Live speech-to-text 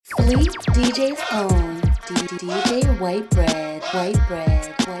Fleet DJ's own DJ WhiteBread,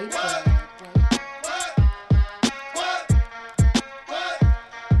 WhiteBread, WhiteBread.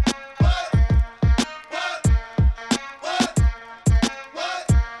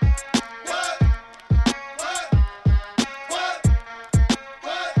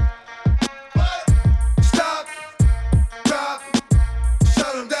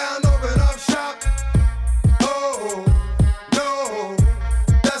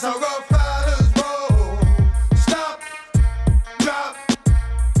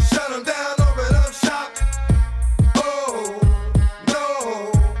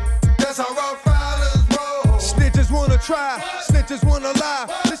 Snitches wanna lie,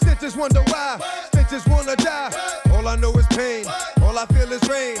 the snitches wonder why. Snitches wanna die. All I know is pain, all I feel is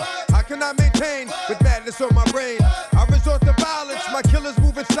rain. How can I maintain with madness on my brain? I resort to violence, my killers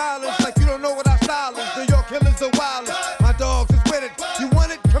move in silence. Like you don't know what I style is. New York killers are wildest. My dogs is with it. You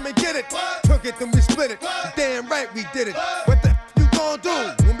want it? Come and get it. Took it, then we split it. Damn right we did it. What the you gon'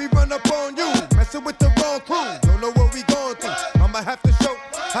 do when we run up on you? Messing with the wrong crew. Don't know what we going through. I'ma have to show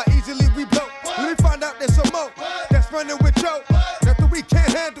how easily we blow. Let me find out there's some more that's running with Joe. Nothing we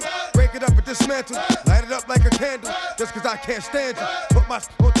can't handle. Break it up and dismantle. Light it up like a candle. Just cause I can't stand you. Put my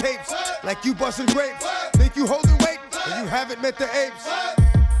on tapes like you busting grapes. Think you holding weight and you haven't met the apes.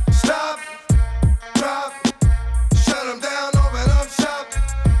 Stop, drop, shut them down, open up shop.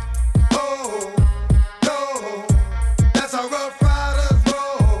 Oh, no, that's how rough riders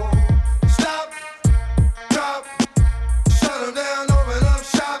roll. Stop, drop, shut them down, open up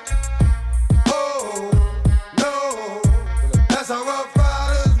shop.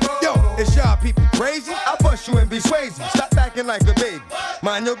 It's y'all people crazy? I'll bust you and be swayzy. Stop acting like a baby.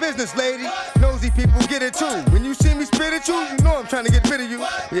 Mind your business, lady. Nosy people get it too. When you see me spit at you, you know I'm trying to get rid of you.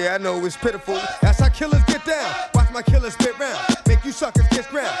 Yeah, I know it's pitiful. That's how killers get down. Watch my killers spit round. Make you suckers kiss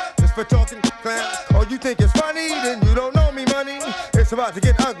ground. Just for talking clowns. Oh, you think it's funny? Then you don't know me, money. It's about to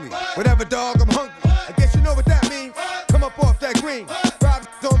get ugly. Whatever, dog, I'm hungry. I guess you know what that means. Come up off that green. Rob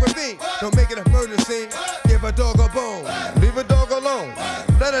don't ravine. Don't make it a murder scene. Give a dog a bone. Leave a dog alone.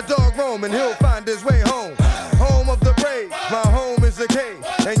 Let a dog roam and he'll find his way home. Home of the brave, my home is the cave.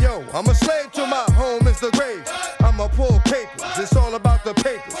 And yo, I'm a slave to my home is the grave. I'ma pull papers, it's all about the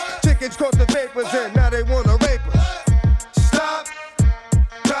papers. Chickens caught the vapors and now they wanna rape us. Stop,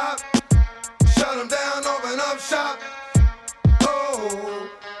 drop, shut them down, open up shop. Oh,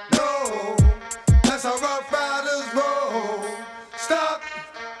 no, that's how rough riders roll. Stop,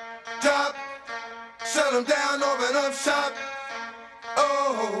 drop, shut them down, open up shop.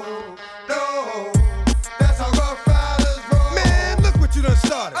 Oh, no, that's how rough riders roll. Man, look what you done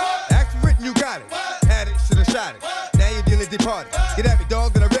started. Act written, you got it. Had it, should've shot it. Now you're dealing departed. Get at me,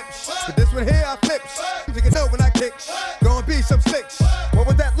 dog, that I rip. But this one here, I flip. You think you know when I kick. Gonna be some slicks. What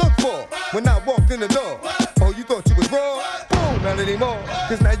would that look for when I walked in the door? Oh, you thought you was raw? Oh, not anymore.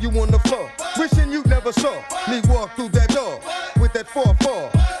 Cause now you on the floor. Wishing you never saw me walk through that door with that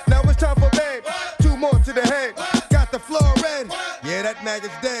 4-4. Now it's time for bed. 2 more to the head. Got the floor red. Yeah, that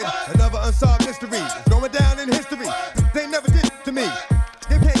maggot's dead. Another unsolved mystery. It's going down in history. They never did to me.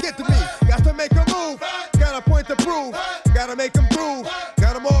 They can't get to me. Got to make a move. Got a point to prove. Gotta make them prove.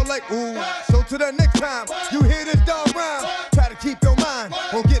 Got them all like, ooh. So to the next time you hear this dog rhyme, try to keep your mind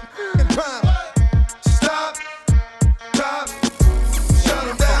on getting in crime. Stop, drop, shut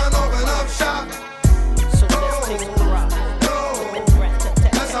them down, open up shop. So let's take a rock.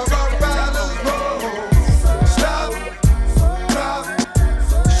 That's how rough riders roll. Stop, drop,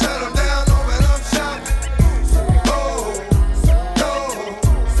 shut them down, open up shop. Oh, no,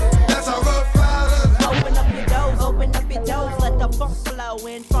 that's how rough riders roll. Open up your doors, let the funk flow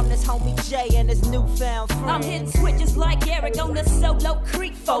in from this homie Jay and his newfound friend. I'm hitting switches like Eric on the solo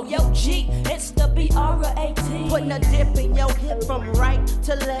creek for yo G. It's the BR18. Putting a dip in your hip from right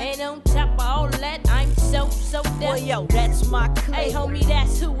to left. And on top of all that, I'm so Well, deaf. yo, that's my clique. Hey homie,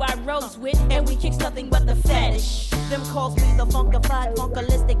 that's who I rose with, and we kicks nothing but the fetish. Them calls me the funkified,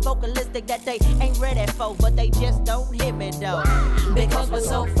 funkalistic, vocalistic that they ain't ready for, but they just don't hear me though. Because we're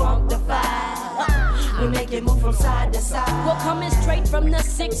so funkified, we make it move from side to side. well, coming straight from the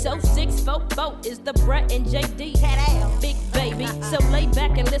 60644 boat is the Brett and JD. Big baby, so lay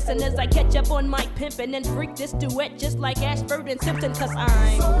back and listen as I catch up on my pimpin' and freak this duet just like Ashford and Simpson, cause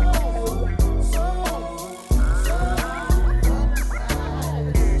I'm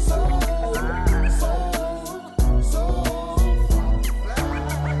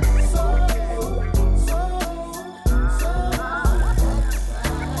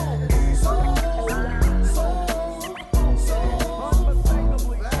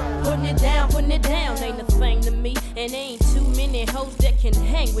putting it down ain't a thing to me, and ain't too many hoes that can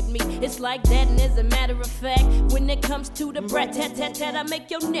hang with with me. It's like that, and as a matter of fact, when it comes to the brat tat tat tat, I make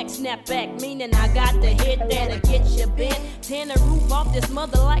your neck snap back. Meaning I got the hit that'll get you bent. Tear the roof off this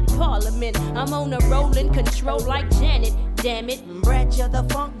mother like Parliament. I'm on a rolling control like Janet. Damn it, Brat, you're the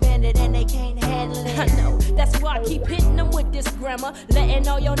funk bandit and they can't handle it. I know, that's why I keep hitting them with this grammar. Letting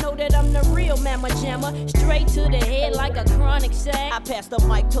all y'all know that I'm the real mamma jammer. Straight to the head like a chronic sack. I pass the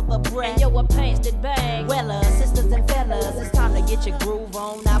mic to the brat. And yo, I passed it back. Well, sisters and fellas, it's time to get your groove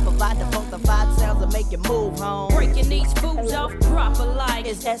on. I provide the funkified sounds that make you move home. Breaking these fools off proper like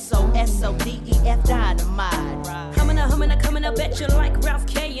it's S-O-S-O-D-E-F dynamite. Right. Coming up at you like Ralph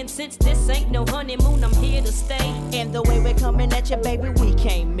K. And since this ain't no honeymoon, I'm here to stay. And the way we're coming at you, baby, we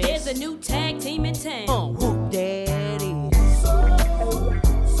can't miss. There's a new tag team in town. Who that is?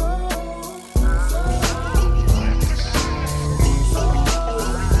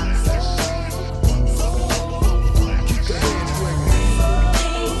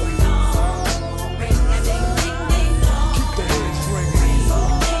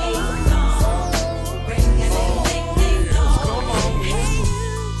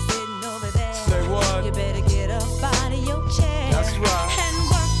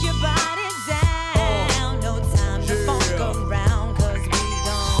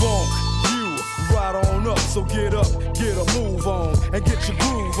 So get up, get a move on, and get your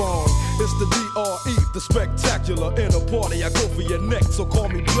groove on. It's the D.R.E., the spectacular. In a party, I go for your neck, so call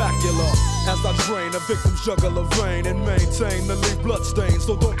me Blackula. As I drain a victim's jugular vein and maintain the leave bloodstains.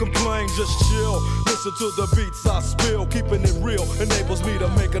 So don't complain, just chill. Listen to the beats I spill. Keeping it real enables me to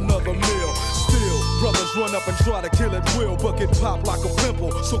make another meal. Still, brothers run up and try to kill it will, but get popped like a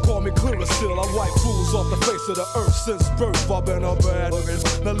pimple. So call me clearer still. I wipe fools off the face of the earth since birth. I've been a bad man.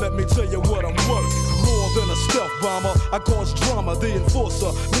 Now let me tell you what I'm worth. More than a stealth bomber, I cause drama, the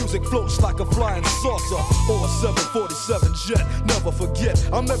enforcer. Music floats like a flying saucer or a 747 jet. Never forget,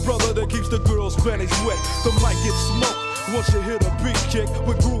 I'm that brother that keeps the girls' panties wet. The mic gets smoked once you hear the beat kick.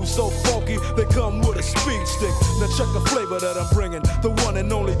 With grooves so funky, they come with a speed stick. Now check the flavor that I'm bringing, the one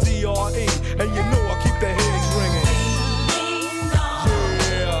and only D.R.E. And you know I keep the heads ringing.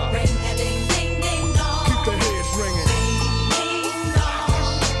 Yeah, keep the heads ringing.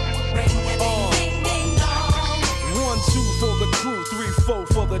 1, 2 for the crew, 3, 4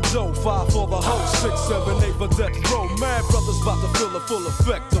 for the dough, 5 for the hoe, 6, 7, 8 for death row. Mad brothers about to feel the full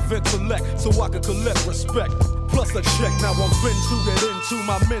effect of intellect, so I can collect respect. Plus a check, now I'm fin to get into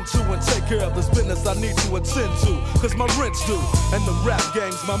my men to and take care of this business I need to attend to. Cause my rent's due, and the rap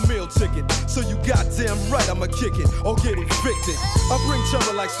game's my meal ticket. So you goddamn right I'ma kick it, or get evicted. I bring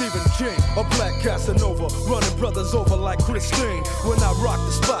terror like Stephen King, a black Casanova, running brothers over like Christine. When I rock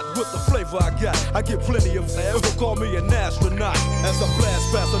the spot with the flavor I got, I get plenty of air, call me an astronaut. As I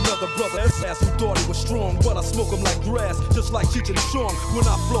blast past another brother ass who thought he was strong, but I smoke him like grass, just like Cheech and Chong. When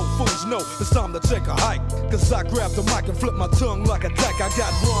I flow, fools know it's time to take a hike. Cause I grab the mic and flip my tongue like a deck. I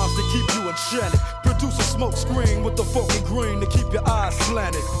got rhymes to keep you enchanted. Produce a smoke screen with the funky green to keep your eyes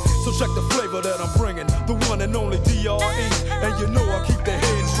slanted. So check the flavor that I'm bringing, the one and only D.R.E. And you know I keep the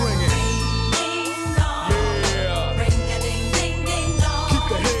heads ringing. Yeah, keep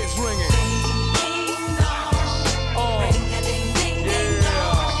the heads ringing. Yeah,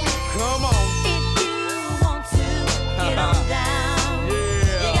 come on. If you want to get on down,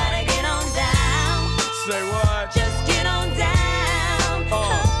 yeah, you gotta get on down. Say what? Just get on down.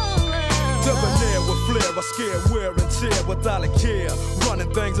 Debonair with flair, I scare wear and tear without a care.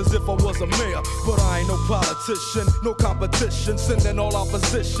 Running things as if I was a mayor, but I ain't no politician, no competition. Sending all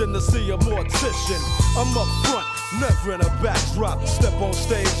opposition to see a mortician. I'm up front, never in a backdrop. Step on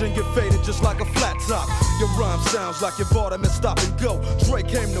stage and get faded just like a flat top. Your rhyme sounds like you bought him and stop and go. Dre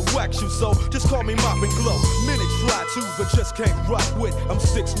came to wax you, so just call me Mop and Glow. Many try to, but just can't rock with. I'm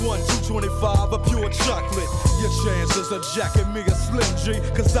 6'1", 225, a pure chocolate. Your chances of jacking me a Slim G,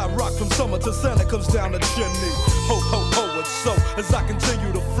 cause I rock from summer to Santa comes down the chimney. Ho, ho, ho, it's so as I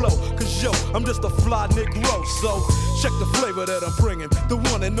continue to flow. Cause yo, I'm just a fly Negro, so check the flavor that I'm bringing, the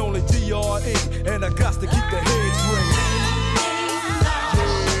one and only D.R.E. And I got to keep the heads ringing.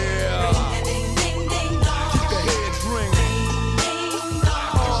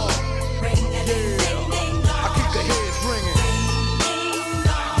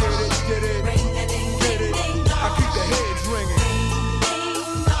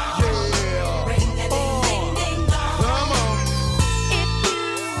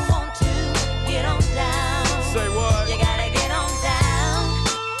 You gotta get on down.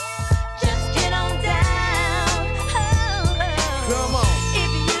 Just get on down.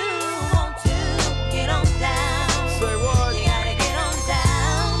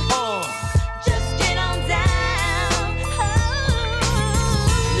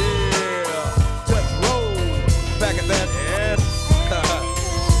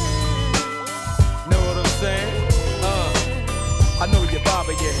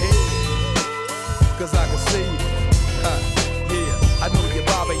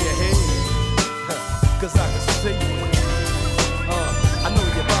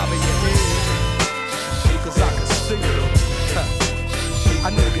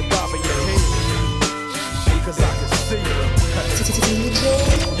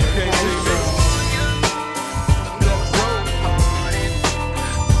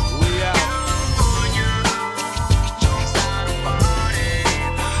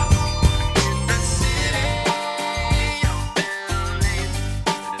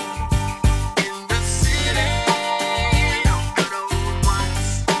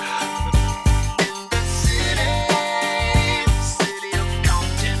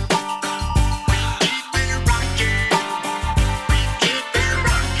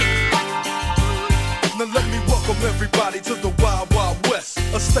 Now let me welcome everybody to the Wild Wild West,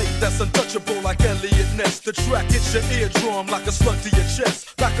 a state that's untouchable like Elliot Ness. The track hits your eardrum like a slug to your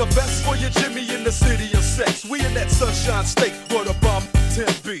chest, like a vest for your Jimmy in the city of sex. We in that sunshine state where the bomb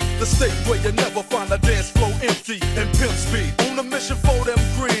 10B, the state where you never find a dance floor empty and pimp speed. On a mission for them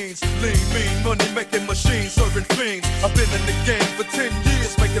greens, lean, mean, money making machines, serving fiends. I've been in the game for 10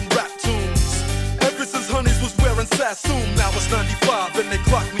 years making rap tunes. Ever since Honeys was wearing Sassoon, now it's 95 and they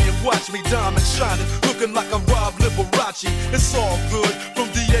clock me and watch me diamond shining, looking like I'm Rob Liberace. It's all good from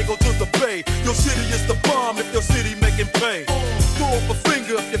Diego to the Bay. Your city is the bomb if your city making pay. Throw up a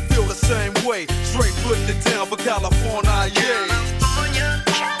finger if you feel the same way. Straight putting it down for California, yeah.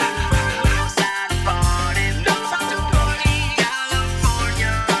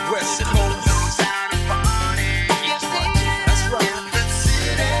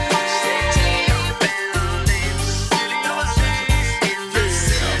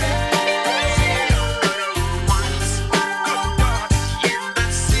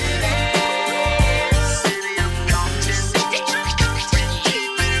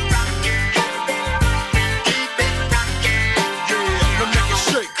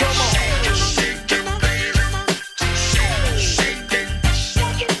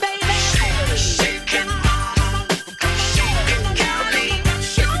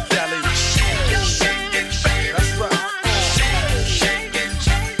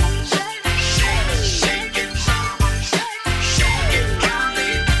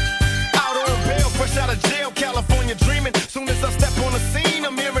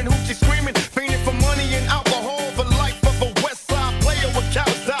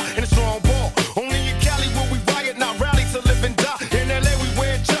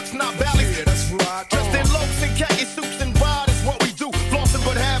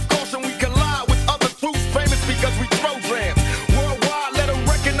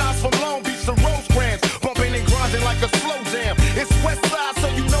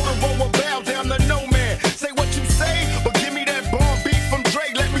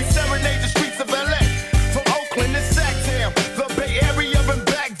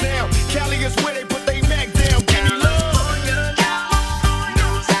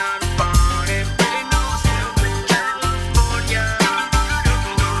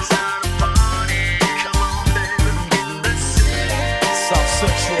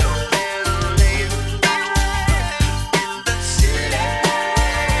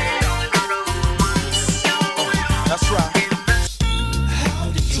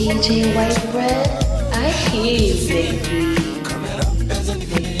 DJ WhiteBread, I hear you, baby.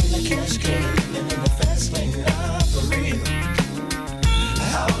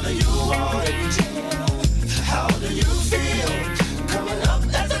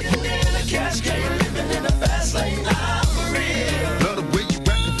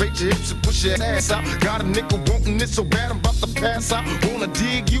 Your ass out. Got a nigga wanting it so bad I'm about to pass out. Wanna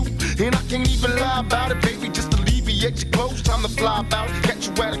dig you, and I can't even lie about it, baby. Just alleviate your clothes, time to fly about it. Catch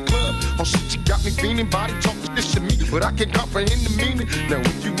you at a club, oh shit, you got me feeling. Body talking this to me, but I can't comprehend the meaning. Now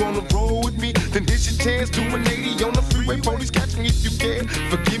if you wanna roll with me, then here's your chance. Do an 80 on the freeway, police catch me if you can.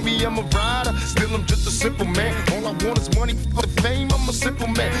 Forgive me, I'm a rider, still I'm just a simple man. All I want is money for the fame, I'm a simple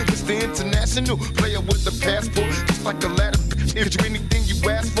man. Mr. International, player with the passport, just like a ladder. If you anything you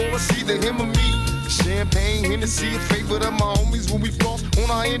ask for, it's either him or me. Champagne, Hennessy, a favorite of my homies when we floss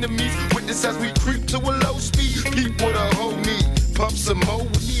on our enemies. Witness as we creep to a low speed. Peep what a hoe need. Pump some more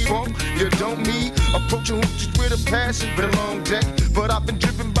with you, pump, you don't need. Approaching hoochies with a passion, been a long day. But I've been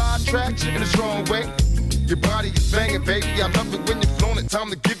driven by attraction in a strong way. Your body is banging, baby. I love it when you're flown it. Time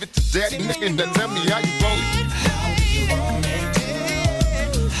to give it to daddy. And now tell me how you want it. How do you want it?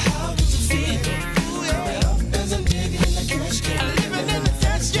 How did you feel? Coming up as a nigga in the cash game. Living in the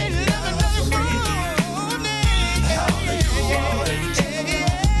cash game, living on the road. How do you want it?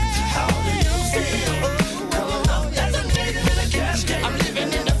 How do you feel? Coming up as a nigga in the cash game. I'm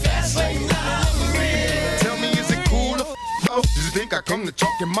living in the fast lane, now for real. Tell me, is it cool or does you think I come to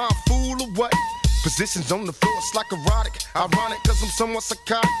talk in my fool or what? Positions on the floor, it's like erotic. Ironic, cause I'm somewhat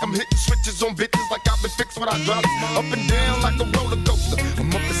psychotic. I'm hitting switches on bitches like I've been fixed when I drop it. Up and down like a roller coaster.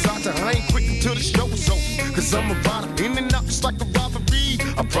 I'm up beside you, I ain't quit until the show is over. Cause I'm a rider, in and out just like a robbery.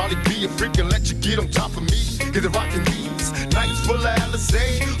 I'll probably be a freak and let you get on top of me. Get the rockin' these nights full of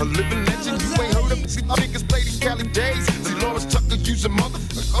Alizé. A living legend, you ain't heard of me. See, niggas play these Cali days. Dolores Tucker using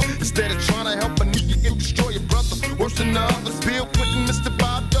motherfucker. Instead of trying to help a nigga, you destroy your brother. Worse than the others, Bill Clinton, Mr.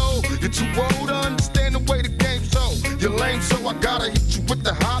 Bob Dole. You're too old to understand the way the game's so. You're lame, so I gotta hit you with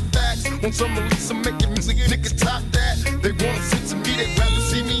the hot facts. Want some release, I'm making music, niggas top that. They wanna sit to me, they'd rather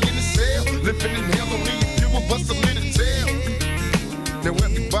see me in the cell. Living in hell, only if you of us a little tale. Now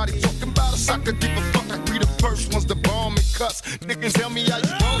everybody Everybody talking about us, I could give a fuck. I be the first ones to bomb and cuss. Niggas tell me how you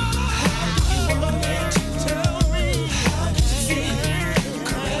want it. Tell me how did you feel?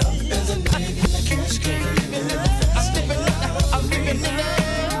 Coming up as a nigga in the cash game, living in the fast lane. I'm living in the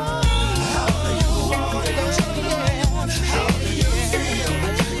how do you want it? How do you feel?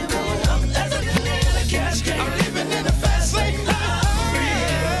 Coming up as a nigga in the cash game, I'm living in the fast lane.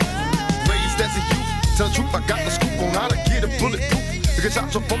 Raised as a youth, tell the truth, I got the scoop on how to get a bulletproof. Niggas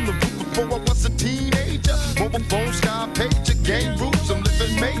shot you from the roof before I was a teenager. Mobile phone, sky pager, game rules, I'm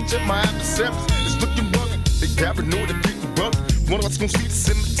living major. My adversaries is looking rugged. They paranoid and people rugged. One of us gon' see the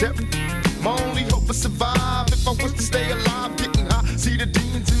cemetery. My only hope is survive. If I was to stay alive, getting high, see the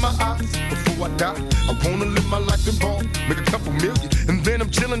demons in my eyes. Before I die, I wanna live my life in ball, make a couple million, and then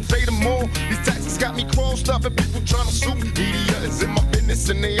I'm chillin', fade them all. These taxes got me crossed up and people tryna sue me. Media is in my business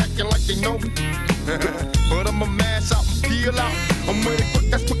and they acting like they know me. But I'ma mash out and peel out. I'm with it quick,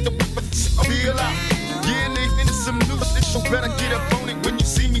 that's quick to whip a peel out. Yeah, they into some new shit, so better get up on it. When you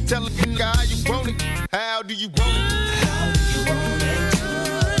see me, tell a nigga how you want it. How do you want it? How do you want it?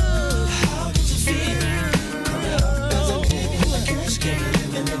 How did you feel? Coming up as a nigga in the cash game,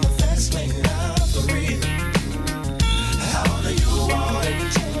 living in the fast lane, not for real. How do you want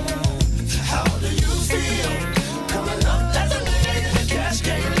it? How do you feel? Coming up as a nigga in the cash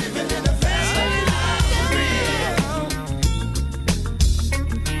game, living in the fast lane, not for real.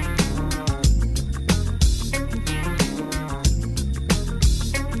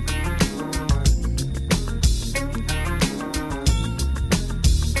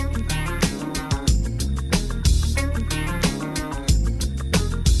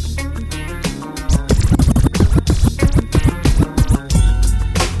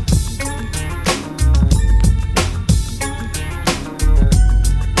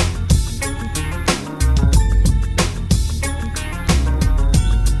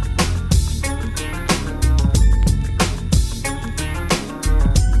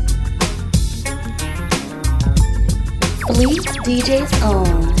 Fleet DJ's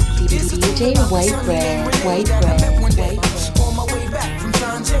own DJ WhiteBread. On my way back from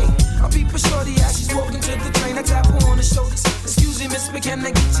John Jay, I peep a shorty as she's walking to the train. I tap her on the shoulders. Excuse me, miss, but can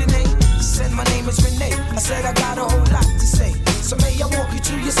I get your name? She said my name is Renee. I said I got a whole lot to say. So may I walk you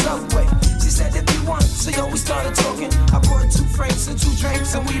to your subway? She said if you want, so yo, we started talking. I brought 2 francs and 2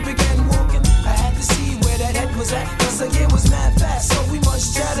 drinks and we began walking. I had to see where that head was at, cause the year was mad fast, so we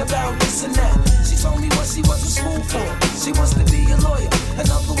must chat about this and that. She told me what she was in school for. She wants to be a lawyer. In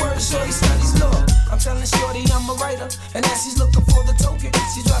other words, shorty studies law. I'm telling shorty I'm a writer, and as she's looking for the token,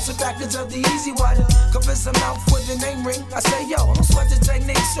 she drops a package of the Easy Water. Convince her mouth with the name ring. I say, yo, don't sweat the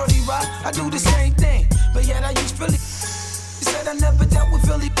technique, shorty rock. I do the same thing, but yet I use Philly. She said I never dealt with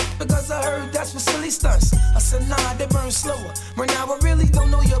Philly because I heard that's for silly stunts. I said nah, they burn slower. Right now I really don't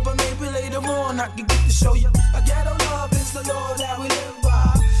know you, but maybe later on I can get to show you. A ghetto love is the law that we live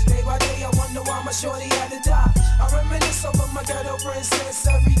by. Day by day I wonder why my shorty had to die. I reminisce over my ghetto princess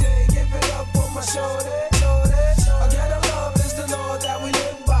every day. Give it up on my shoulder. A ghetto love is the law that we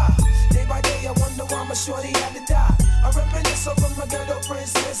live by. Day by day I wonder why my shorty had to die. I reminisce over my ghetto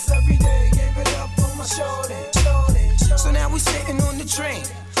princess every day. Give it up on my shoulder. So now we sitting on the train.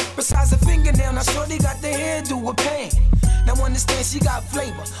 Besides a fingernail, now shorty got the hairdo with pain. Now understand she got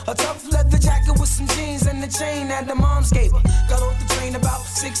flavor. A tough leather jacket with some jeans and the chain that the moms gave her. Got off the train about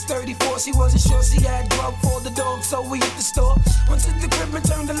 6:34. She wasn't sure she had grub for the dog, so we hit the store. Went to the crib and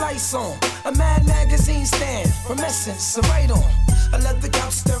turned the lights on. A Mad magazine stand from Essence, a right on. A leather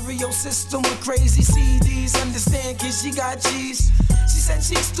couch stereo system with crazy CDs. Understand, kid, she got cheese. She said,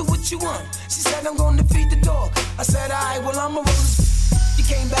 cheese to what you want. She said, I'm gonna feed the dog. I said, alright, well, I'ma roll this. She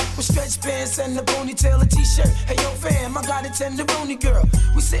came back with stretch pants and a ponytail, a t-shirt. Hey, yo, fam, I got a tenderoni girl.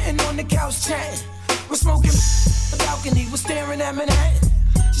 We sitting on the couch chatting. We're smoking the balcony, we're staring at Manhattan.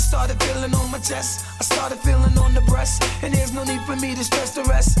 She started feeling on my chest. I started feeling on the breast. And there's no need for me to stress the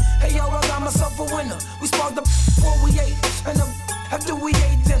rest. Hey, yo, I got myself a winner. We sparked up before we ate. And after we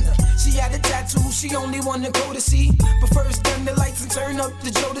ate dinner, she had a tattoo, she only wanted to go to see. But first turn the lights and turn up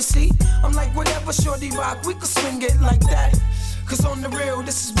the Joe to see. I'm like, whatever, shorty rock, we could swing it like that. Cause on the real,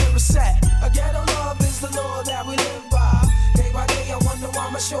 this is where it's at. A ghetto love is the law that we live by. Day by day, I wonder why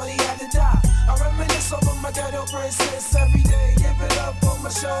my shorty had to die. I reminisce over my ghetto princess every day. Give it up on my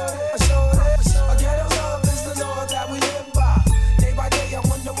shorty. A ghetto love is the law that we live by. Day by day, I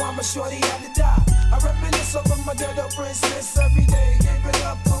wonder why my shorty had to die. I reminisce over my ghetto princess every day. Give it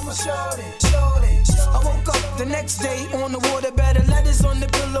up on my shorty. I woke up the next day on the waterbed. Letters on the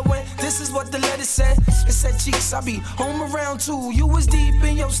pillow and this is what the letter it said. It said, Cheeks, I be home around 2. You was deep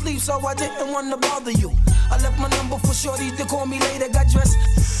in your sleep, so I didn't want to bother you. I left my number for shorty to call me later. Got dressed,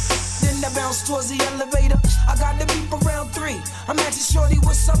 then I bounced towards the elevator. I got the beep around 3. I'm asking shorty,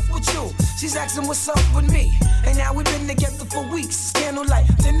 what's up with you? She's asking what's up with me. And now we've been together for weeks. Candlelight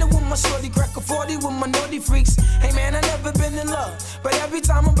dinner with my shorty, crack a 40 with my naughty freaks. Hey man, I never been in love, but every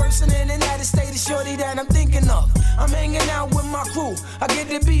time I'm bursting in and out of state, it's shorty that I'm thinking of. I'm hanging out with my crew. I get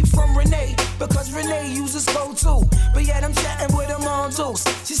the beat from Renee, because Renee uses gold too. But yet I'm chatting with her on Deuce.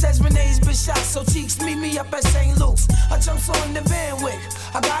 She says Renee's been shot, so Cheeks meet me up at St. Luke's. I jumps on the Van Wick.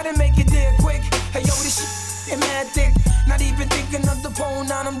 I gotta make it there quick. Hey yo, this shit mad thick. Not even thinking of the pole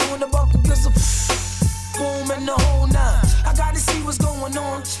 9. I'm doing the buckle because of boom and the whole 9. I gotta see what's going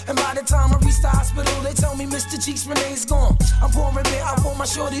on. And by the time I reach the hospital, they tell me Mr. Cheeks Renee's gone. I'm pouring beer out for my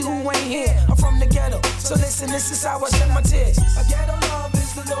shorty who ain't here. I'm from the ghetto, so listen, this is how I shed my tears. A ghetto love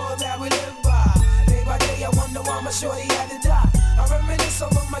is the law that we live by. Day by day, I wonder why my shorty had to die. I reminisce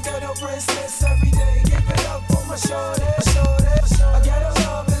over my ghetto princess every day. Give it up for my shorty. A ghetto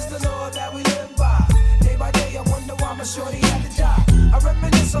love is the law that we live by. Day by day, I wonder why my shorty had to die. I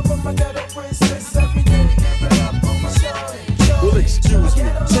reminisce over my ghetto princess every day. Give it up for my shorty. Well, excuse me,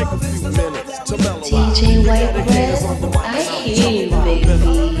 take a few minutes to mellow out. DJ WhiteBread, I hear you, baby.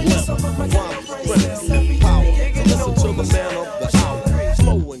 Listen to the man of the hour.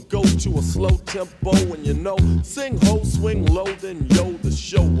 Flow and go to a slow tempo, and you know, sing ho, swing low, then yo, the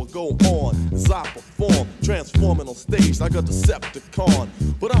show will go on as I perform, transforming on stage like a Decepticon.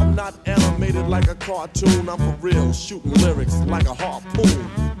 But I'm not animated like a cartoon, I'm for real, shooting lyrics like a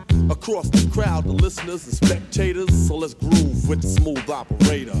harpoon. Across the crowd, the listeners and spectators, so let's groove with the smooth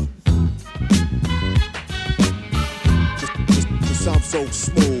operator. Just I'm so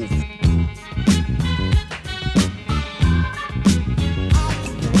smooth.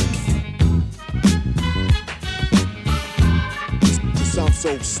 Just I'm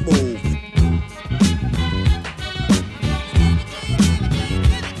so smooth.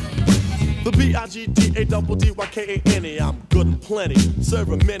 The B-I-G-D-A-double-D-Y-K-A-N-E, I'm good and plenty,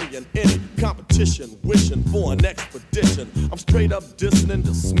 serving many and any competition, wishing for an expedition. I'm straight up dissing and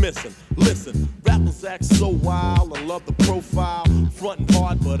dismissing. Listen, rappers act so wild, I love the profile, frontin'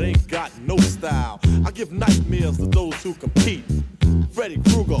 hard but ain't got no style. I give nightmares to those who compete. Freddy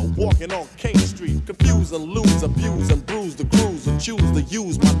Krueger walking on King Street, confuse and lose, abuse and bruise the crews who choose to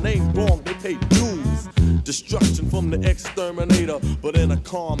use my name wrong, they pay dues. Destruction from the exterminator, but in a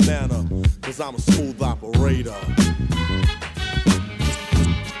calm manner, cause I'm a smooth operator.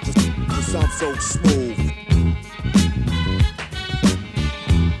 Cause I'm so smooth.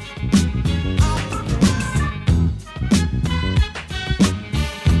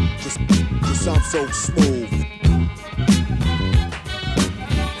 Cause I'm so smooth.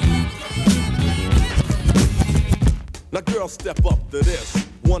 Now girl, step up to this.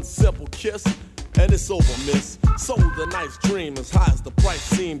 One simple kiss, and it's over, miss. Sold a nice dream, as high as the price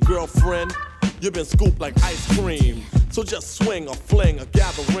seemed. Girlfriend, you've been scooped like ice cream. So just swing or fling or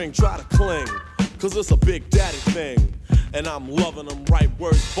gather ring, try to cling, cause it's a big daddy thing. And I'm loving them right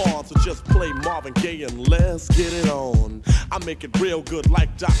words born, so just play Marvin Gaye and let's get it on. I make it real good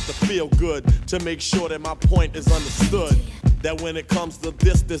like Dr. Feelgood to make sure that my point is understood. That when it comes to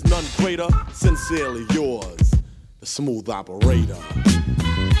this, there's none greater. Sincerely yours, the smooth operator.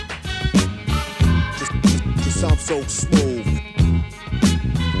 Just I'm so smooth.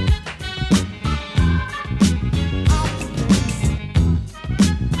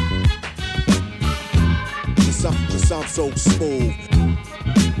 Just I'm so smooth.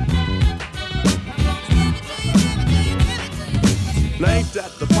 Now ain't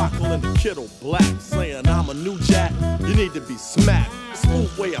that the buckle and the kiddo black saying I'm a new jack? You need to be smacked. The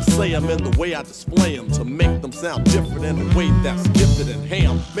smooth way I say them and the way I display them to make them sound different in a way that's gifted and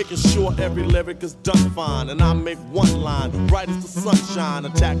ham. Making sure every lyric is done fine, and I make one line bright as the sunshine,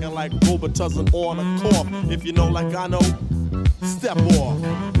 attacking like Robitussin on a cough. If you know like I know, step off.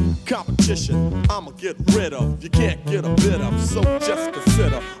 Competition, I'ma get rid of. You can't get a bit of, so just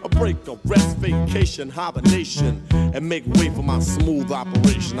consider a break, a rest, vacation, hibernation, and make way for my smooth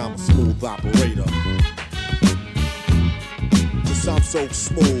operation. I'm a smooth operator. Cause I'm so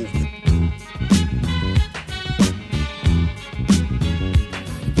smooth.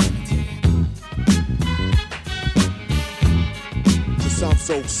 Cause I'm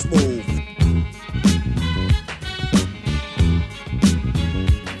so smooth.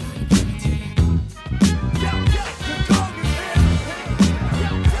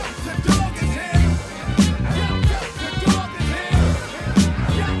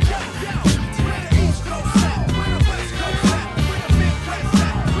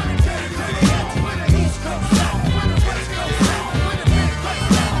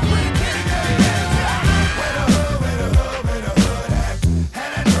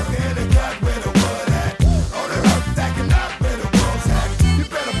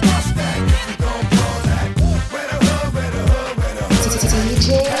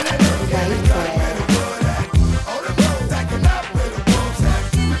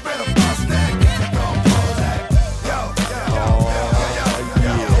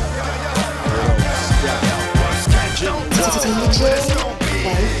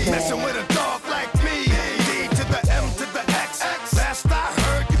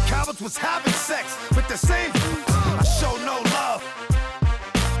 was having sex with the same. I show no love.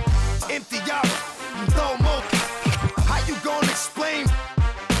 Empty out, throw more. How you gonna explain?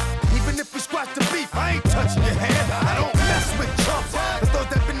 Even if we squash the beef, I ain't touching your hand. I don't mess with chumps. But those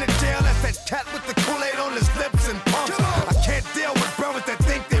that been in jail, that's that cat with the Kool-Aid on his lips and pumps. I can't deal with brothers that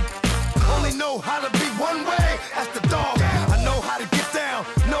think they only know how to be one way. That's the dog. I know how to get down,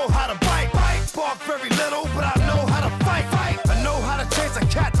 know how to bite. Bark very little, but I know how to fight. I know how to chase a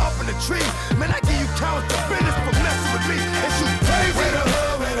cat up in the tree. Man, I give you counts to business for messing with me. Is you crazy? Where the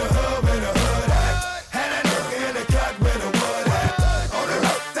hood, where the hood, where the hood at? Had that nigga in the cut where the wood at. On the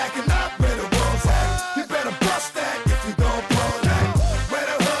hook, stacking up where the wolves at. You better bust that if you gon' pull that. Where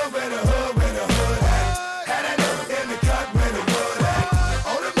the hood, where the hood, where the hood at? Had that nigga in the cut where the wood at.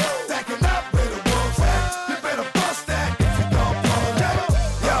 On the hook, stacking up where the wolves at. You better bust that if you gon' pull that.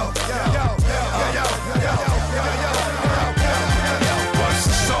 Yo, yo, yo, yo, yo, yo, yo, yo, yo. Once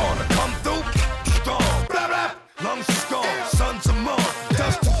the song to come through, strong, blah blah. Lungs is gone, sons are more,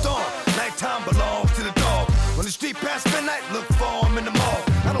 dust to dawn. Nighttime belongs to the dog. When the street past midnight, look for him in the mall.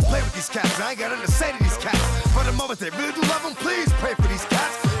 I don't play with these cats, I ain't got nothing to say to these cats. For the moment they really do love them, please pray for these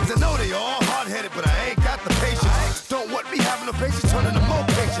cats. Cause I know they all hard-headed, but I ain't got the patience. Don't want me having no patience, turning to more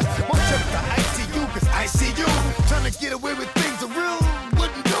patience. One trip to ICU, cause I see you. Trying to get away with things a real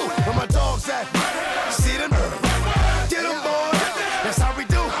wouldn't do. Where my dogs at? See them? Get them, boy. That's how we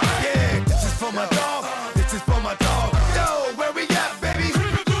do. Yeah, this is for my dog. This is for my dog. Yo, where we at, baby?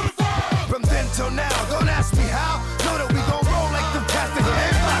 From then till now, don't ask me how. Know that we gon' roll like them cats that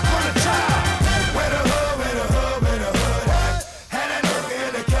hit block on a child. Where the hood, where the hood, where the hood at? Had that nigga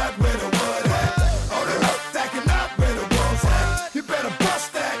in the cut where the wood at. On the hook, stacking up where the wolves at. You better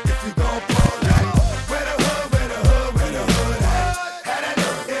bust that if you gon' pull that. Where the hood, where the hood, where the hood at? Had that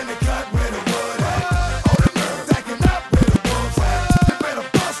nigga in the cut where the wood at. On the hook, stacking up where the wolves at. You better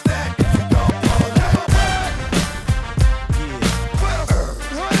bust that if you gon' pull that.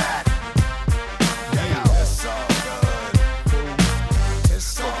 What at? Yeah, it's all good.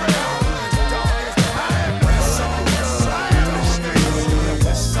 It's all good. Dog, it's fine. It's all good. I am the streets.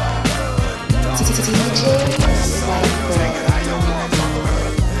 It's all good. DJ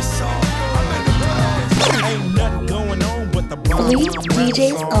WhiteBread. It's all good. I'm in the blood. Ain't nothing going on but the bomb. Fleet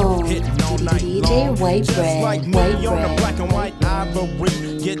DJ's own Hitting all night DJ long. WhiteBread. Just like me on the WhiteBread. black and white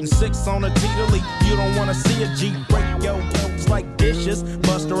ivory. Getting 6 on a T-Delete. You don't wanna see a G break your clothes like dishes.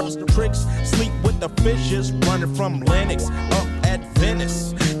 Buster up tricks, sleep with the fishes. Running from Lennox up at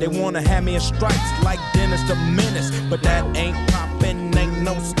Venice. They wanna have me in stripes like Dennis the Menace. But that ain't poppin', ain't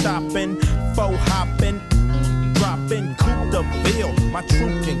no stopping. Faux hopping, dropping coupe de ville. My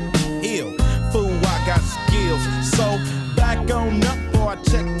truth can heal. Fool, I got skills. So back on up, boy, I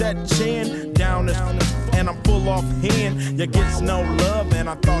check that chin. Down this, and I'm full off hand. You gets no love, and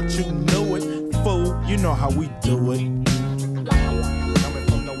I thought you knew it. Fool, you know how we do it. Coming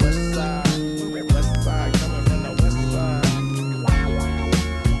from the west side, coming from the west side.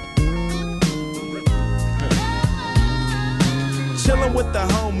 Chillin' with the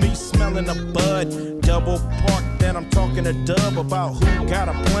homies, smelling a bud. Double park, then I'm talking to Dub about who got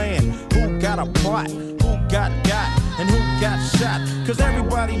a plan, who got a plot, who got, and who got shot. Cause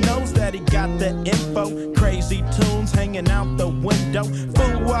everybody knows that he got the info. Crazy tunes hanging out the window.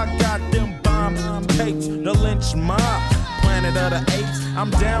 Fool, I got them bomb tapes, the lynch mob, Planet of the Apes. I'm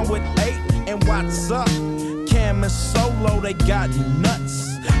down with 8, and what's up? Cam and Solo, they got nuts.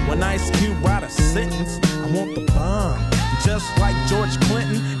 When Ice Cube write a sentence, I want the bomb. Just like George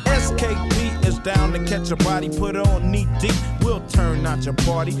Clinton, SKP is down to catch a body, put it on knee deep. We'll turn out your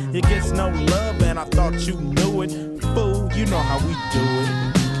party. It gets no love, and I thought you knew it. Fool, you know how we do it.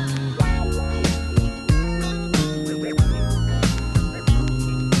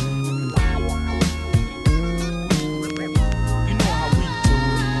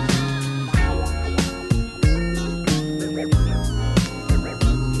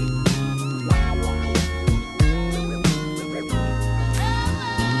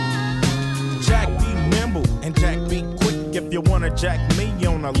 You wanna jack me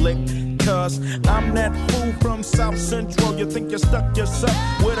on a lick, cause I'm that fool from South Central. You think you stuck yourself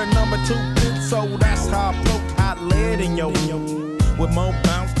with a number 2 pin, so that's how I poke hot lead in yo. With more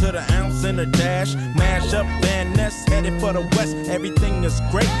bounce to the ounce in the dash, mash up Van Ness, headed for the west. Everything is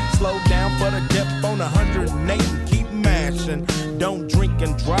great, slow down for the dip on 108 and keep mashing. Don't drink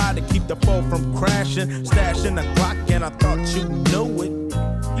and drive to keep the foe from crashing. Stashing the clock and I thought you knew it.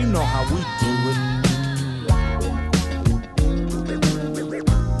 You know how we do it.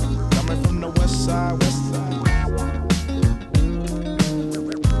 West side.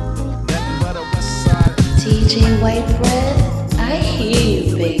 Nothing but a west side. DJ WhiteBread, I hear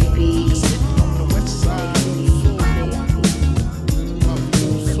you, baby.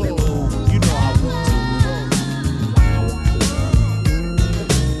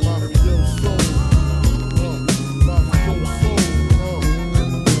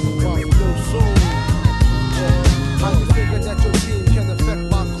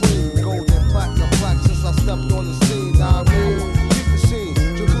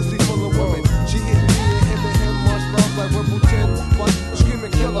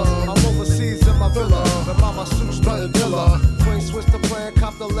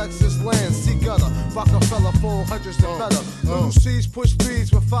 Lexus land, see gutter. Rockefeller, 400s and better. Little C's push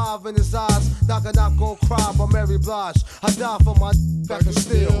beads with 5 in his eyes. Knock a knock, gon' cry by Mary Blige. I die for my back of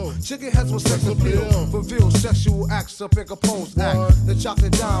steel. Chicken heads with sex appeal. Reveal sexual acts up in Capone's act. The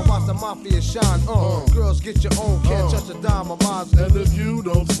chocolate dime, watch the mafia shine. Girls, get your own, can't touch a dime of mine. And if you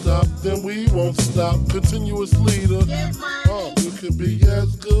don't stop, then we won't stop. Continuous leader. You can be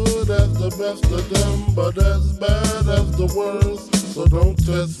as good as the best of them, but as bad as the worst. So don't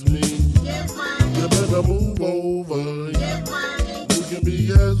test me. You better move over. You can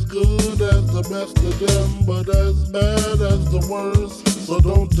be as good as the best of them, but as bad as the worst. So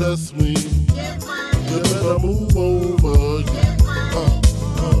don't test me. You better move over.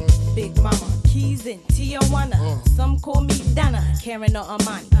 Big Mama, Keys in Tijuana. Some call me Donna, Karen or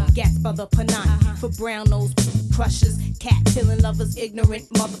Amani. Gas by the Panani. For brown nose crushers, cat killing lovers,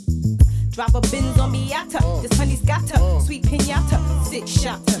 ignorant mother. Drop a Benz on Miata. This honey's got her. Sweet pinata.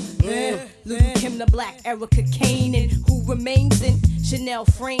 6-shotter. Little Kim the Black, Erica Kane, and who remains in Chanel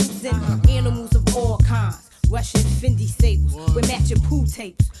frames and animals of all kinds. Russian Fendi sables with matching pool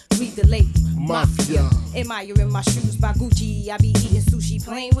tapes. Read the label. Mafia. Admiring my shoes by Gucci. I be eating sushi,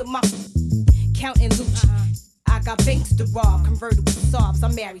 playing with my counting Lucci. I got banks to rob, convertible sobs.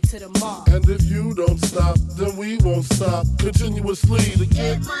 I'm married to the mob. And if you don't stop, then we won't stop. Continuously to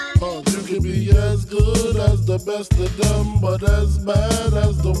get you can be as good as the best of them, but as bad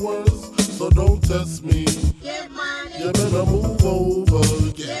as the worst. So don't test me. You better move over.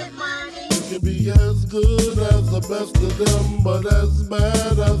 You can be as good as the best of them, but as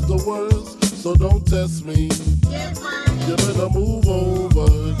bad as the worst. So don't test me. You better move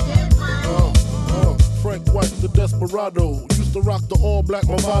over. Frank White, the desperado, used to rock the all-black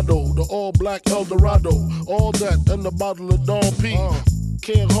Movado, the all-black Eldorado, all that and a bottle of Dom P.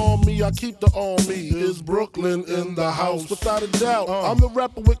 Can't harm me, I keep the on me. Is Brooklyn in the house? Without a doubt, I'm the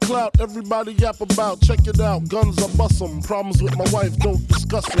rapper with clout. Everybody yap about, check it out. Guns I bust 'em, problems with my wife, don't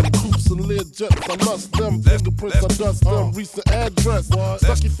discuss them. Coops and lead jets, I lust them. Fingerprints, I dust them. Recent address,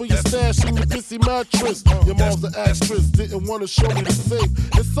 stuck you for your stash in your pissy mattress. Your mom's the actress, didn't wanna show me the safe.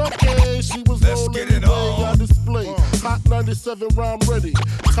 It's okay, she was rolling away. I display hot 97 round ready.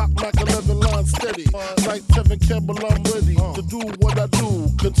 Cock Mac 11 line steady. Like Tevin Campbell, I'm ready to do what I do.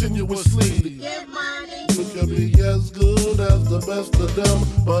 Continuously. You can be as good as the best of them,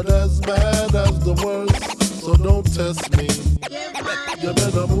 but as bad as the worst. So don't test me. You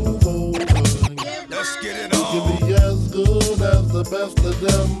better move over. Let's get it on. You can be as good as the best of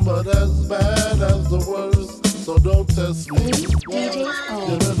them, but as bad as the worst. So don't test me.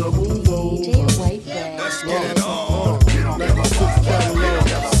 You better move over. Let's get it on. 96 Cadillac,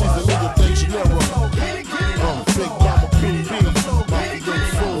 season of the day, Genera. Big Mama PB.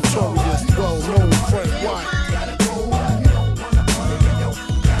 Notorious, well-known Frank White.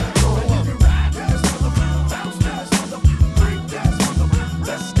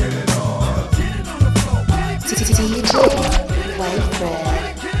 Let's get it on. DJ WhiteBread.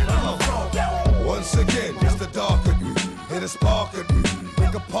 Once again, it's the darker hit a spark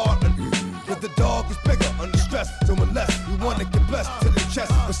break apart. Cause the dog is bigger under stress. So unless you wanna get blessed to the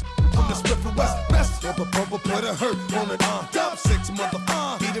chest, from the Smith and West, best of a purple put a hurt on it. Dump 6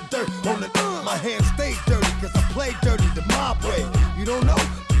 motherfucker, beat the dirt on it. My hands stay dirty cause I play dirty the mob way. You don't know?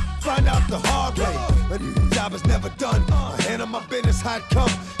 Find out the hard way. But the job is never done. I handle my business how it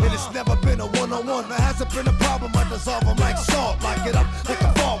come. And it's never been a one-on-one. There hasn't been a problem. I dissolve them like salt. Lock it up like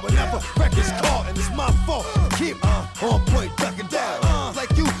a fall whenever record's caught. And it's my fault. Keep on point, ducking down.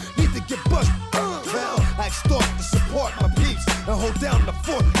 Like you need to get bust. I extort to support my peeps. And hold down the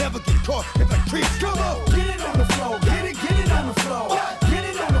fort. Never get caught if I creep. Come on. Get it on the floor. Get it on the floor. Get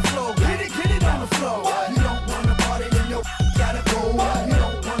it on the floor. Get it on the floor. You don't wanna party, then you gotta go. You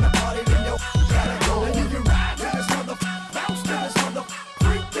don't wanna party, then you gotta go. And you can ride to this mother, bounce to this mother,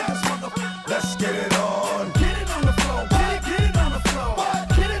 freak to this mother. Let's get it on. Get it on the floor. Get it on the floor.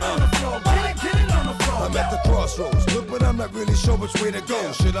 Get it on the floor. Get it on the floor. I'm at the crossroads. Look, but I'm not really sure which way to go.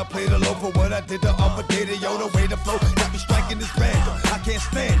 Should I play the low for what I did the other day? Yo, the way to flow got me striking this random. I can't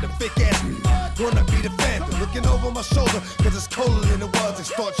stand the fake ass. Wanna be the phantom, looking over my shoulder, cause it's colder than it was. They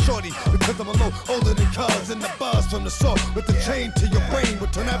start shorty, because I'm a little older than cuz. And the buzz from the saw with the chain to your brain will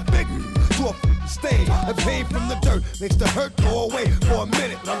turn that big to a stain. The pain from the dirt makes the hurt go away for a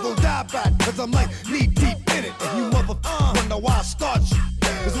minute. But I'm gonna die back, cause I'm like knee deep in it. And you wonder why I start shit.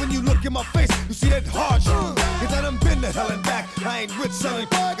 Cause when you look in my face, you see that hard shit. Cause I done been to hell and back. I ain't rich selling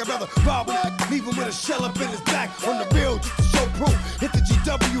crack. I'd rather rob him, leave him with a shell up in his back. On the real, just to show proof. Hit the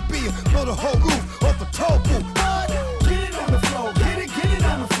GWB and blow the whole roof off the toll booth. Get it on the floor. Get it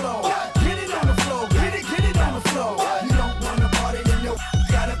on the floor. Get it on the floor. Get it on the floor. You don't wanna party, then you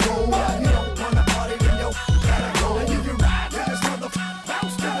gotta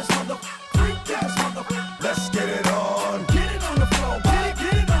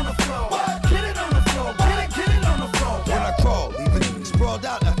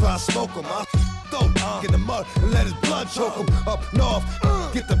smoke him. I dope in the mud and let his blood choke him. Up north,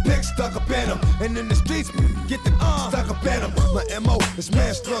 get the pick stuck up in him. And in the streets, get the stuck up in him. My MO is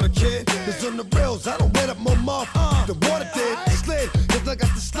manslaughter, kid. Cause on the rails, I don't wet up more mouth. The water did slid, cause I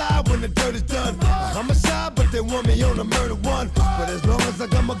got to slide when the dirt is done. A homicide, but they want me on a murder one. But as long as I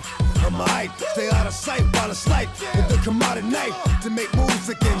got my on my height, stay out of sight while it's light. If they come out at night to make moves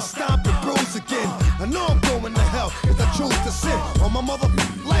again, stomp and bruise again. I know I'm going to hell if I choose to sin. On my mother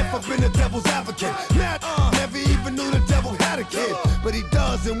life, I've been the devil's advocate. Mad, never even knew the devil had a kid, but he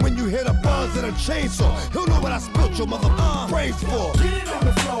does. And when you hit a buzz and a chainsaw, he'll know what I spilt your mother brains for. Get it on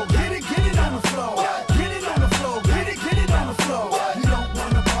the floor, get it on the floor. Get it on the floor, get it on the floor. You don't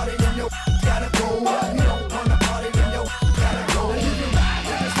wanna party, then you gotta go. You don't wanna party, then you gotta go.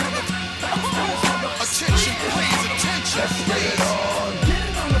 Attention, please, attention. Let's get it on. Get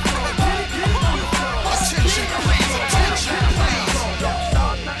it on the floor, get it on the floor. Attention, please, attention, please.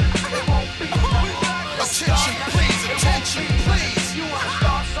 Attention, please, attention, please.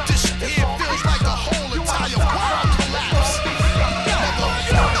 This here feels like the whole entire world collapse.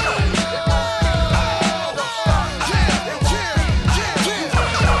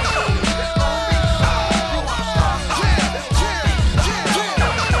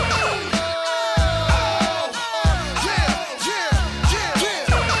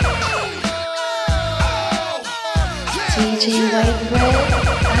 DJ WhiteBread,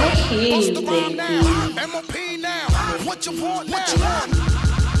 I hear you, baby. MOP now, what you want now?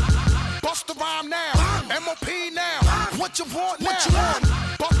 Bust the rhyme now, MOP now, what you want now?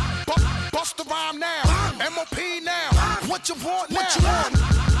 Bust the rhyme now, MOP now, what you want now?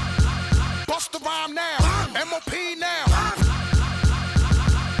 Bust the rhyme now, MOP now.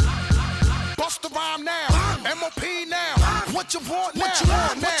 Bust the rhyme now, MOP now, what you want now? What you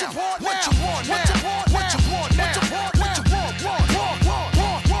want now? What you want now? What you want now? What you want now? What you want now?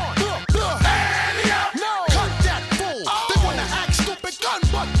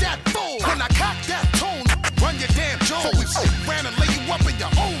 Ran and lay you up in your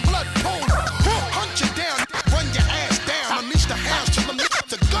own blood pool. Hunt you down, run your ass down. Unleash the hounds till them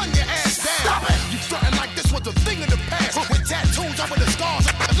to gun your ass down. You frontin' like this was a thing of the past. With tattoos over the scars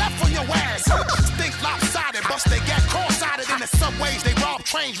left on your ass. Think lopsided, bust they got cross-sided. In the subways, they rob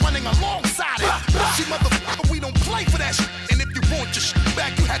trains running alongside it. See, motherfucker, we don't play for that shit. And if you want your shit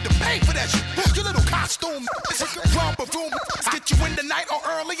back, you had to pay for that shit. Your little costume, romper room, get you in the night or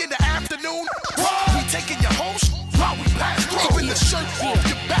early in the afternoon. We taking your whole shit. While we pass through, in the shirt off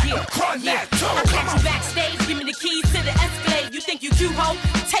your back, run that too. I catch you backstage, give me the keys to the Escalade. You think you cute, ho?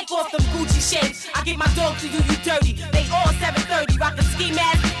 Take off them Gucci shades. I get my dog to you dirty. They all 730, rock a ski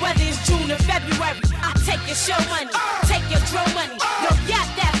mask, whether it's June or February. I take your show money, take your dro money. No, yap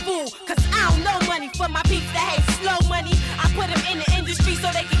that fool, cause I don't know money for my peeps that hate slow money. I put them in the industry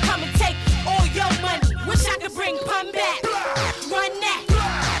so they can come and take all your money. Wish I could bring Pun back. Run that,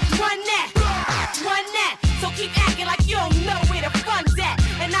 run that, run that. So keep acting like you don't know where the fun's at.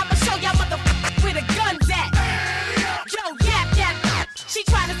 And I'ma show y'all motherfuckers where the gun's at. Yo, yap that. She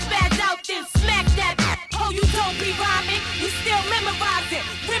tryna spaz out, then smack that. Oh, you don't be rhyming, you still memorizing.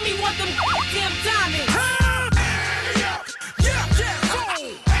 Remy want them damn diamonds.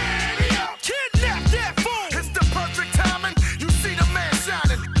 Kidnap that fool. It's the perfect timing. You see the man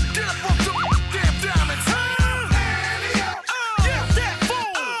shining. Get up off the damn diamonds.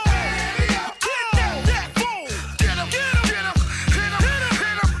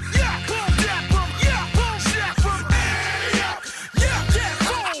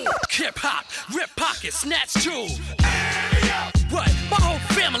 Hip-hop, rip pockets, snatch jewels. What? My whole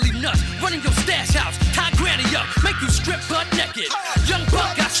family nuts. Running your stash house, tie granny up, make you strip butt naked. Young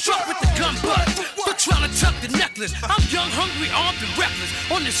buck got struck with the gun butt for trying to tuck the necklace. I'm young, hungry, armed, and reckless.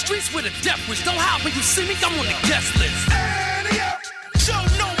 On the streets with a death wish. Don't howl when you see me, I'm on the guest list. Show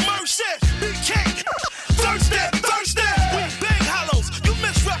no mercy, BK. Thirsty, thirsty. We bang hollows. You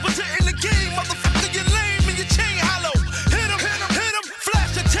misrepresenting the game, motherfucker. You lame and your chain hollow. Hit him,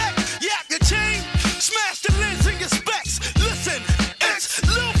 flash attack. Yap your chain, smash the lens in your specs. Listen, it's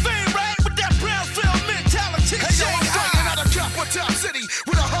Lil Fame, right? With that Brownsville mentality. Hey, yo, I'm fighting out of capital city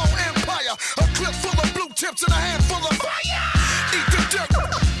with a whole empire. A clip full of blue tips and a handful of fire. Eat the dirt.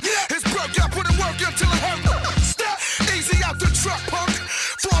 His broke, y'all put in work until it hurt. Step easy out the truck, punk.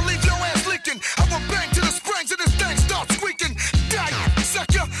 Before I leave your ass leaking, I will bang to the springs and this thing starts squeaking. Die,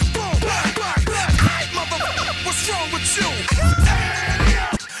 sucker, boom, bang, bang. Hey, motherfucker, what's wrong with you?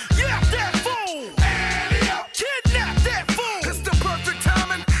 Yeah, that fool. Kidnap that fool. It's the perfect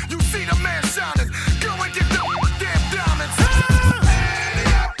timing. You see the man shining. Go and get the damn diamonds.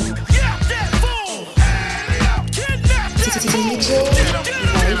 Yeah, that fool. Kidnap that fool. DJ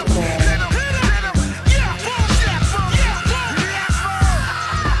WhiteBread.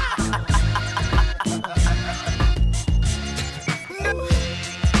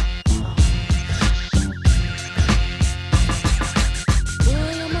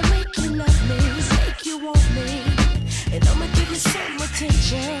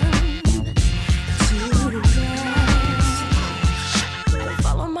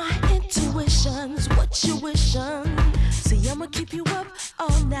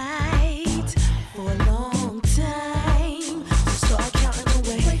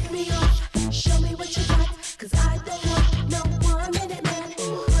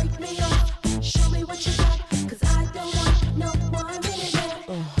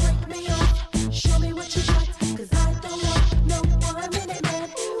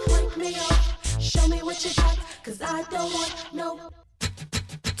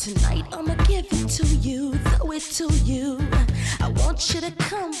 Tonight I'ma give it to you, throw it to you. I want you to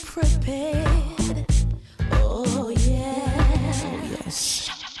come prepared. Oh yeah. Yes.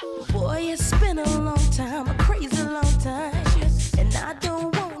 Boy, it's been a long time, a crazy long time, and I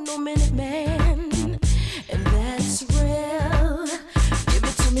don't want no minute man, and that's real. Give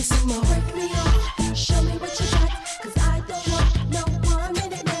it to me some more. Break me off, show me what you got, 'cause I don't want no 1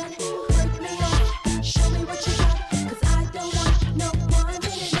 minute man. Break me off, show me what you got, 'cause I don't want no 1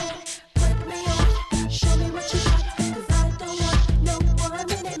 minute man. Break me off, show me what you got, 'cause I don't want no 1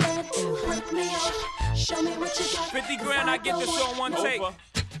 minute man. Break me off, show me what you got. 50 grand, I get this on one take.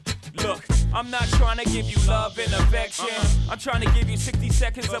 Look, I'm not trying to give you love and affection. I'm trying to give you 60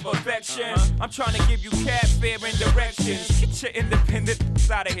 seconds of affection. I'm trying to give you cab fare and directions. Get your independence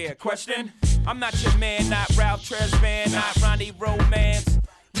out of here. Question? I'm not your man, not Ralph Tresvant, not Ronnie Romance.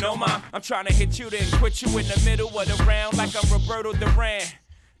 No, ma, I'm trying to hit you then quit you in the middle of the round like I'm Roberto Duran.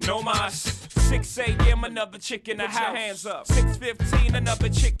 No mas. 6 a.m. another chick in the house. Hands up. 6:15 another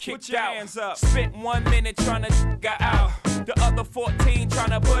chick kicked out. Hands up. Spent 1 minute trying to get out. The other 14 trying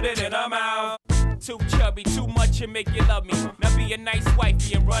to put it in her mouth. Too chubby, too much and make you love me. Now be a nice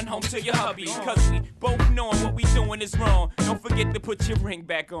wifey and run home to your hubby. 'Cause we both knowing what we doing is wrong. Don't forget to put your ring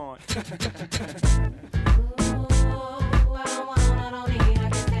back on.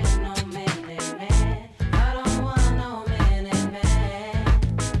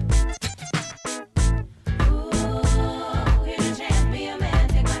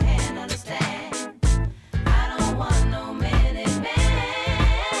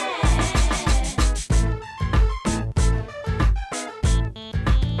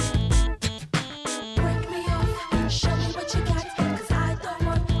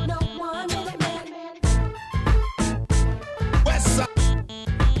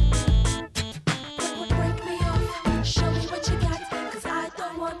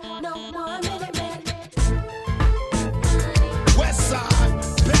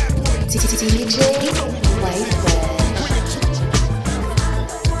 DJ WhiteBread.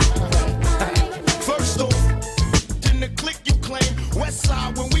 First off, in the click you claim West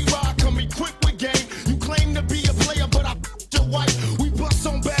Side when we ride, come equipped with game. You claim to be a player, but I your wife. We bust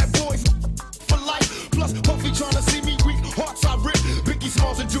on bad boys for life. Plus Puffy trying to see me weak, hearts I rip. Biggie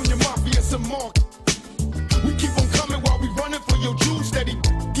Smalls and Junior Mafia some more. We keep on coming while we running for your juice. Steady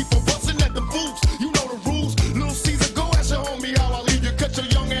keep on busting at the fools. You know the rules. Little Caesar, go ask your homie how I leave you. Cut your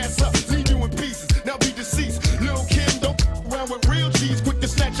young ass up. Now be deceased. Lil' Kim don't around with real cheese. Quick to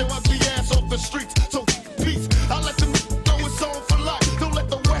snatch your ugly ass off the streets. So peace. I let them know it's on for life. Don't let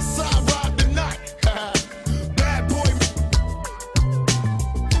the West Side ride the night. Bad boy.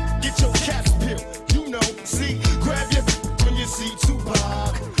 Get your caps peeled. You know, see, grab your when you see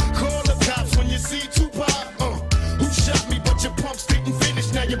Tupac. Call the cops when you see Tupac. Who shot me? But your pumps didn't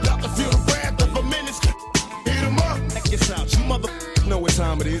finish. Now you're about to feel the wrath of a menace. Hit 'em up. Check this out. You mother know what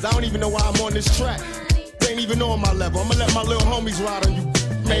time it is. I don't even know why I'm on this track. They ain't even on my level. I'ma let my little homies ride on you.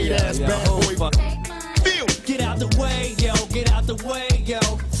 Made ass bad boy. Feel. Get out the way, yo. Get out the way, yo.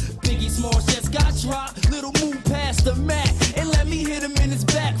 Biggie Smalls just got dropped. Little move past the Mac and let me hit him in his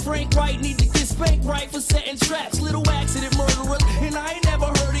back. Frank Wright need to get spanked right for setting traps. Little accident murderers, and I ain't never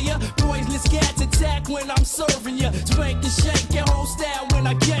heard of ya. Poisonous cats attack when I'm serving ya. Spank and shake your whole style when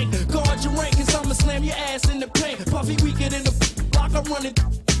I gank. Guard your rank, 'cause I'ma slam your ass in the paint. Puffy weaker than the block I'm running.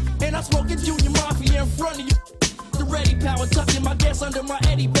 And I'm smoking Junior Mafia in front of you. The ready power, tucking my gas under my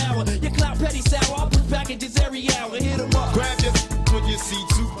Eddie Bauer. Your clout petty sour, I'll put packages every hour. Hit 'em up. Grab your when you see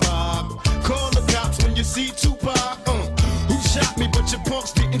Tupac. Call the cops when you see Tupac. Who shot me? But your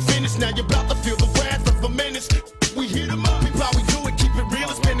punks didn't finish. Now you're about to feel the wrath of a menace. We hit 'em up. People, how we do it? Keep it real.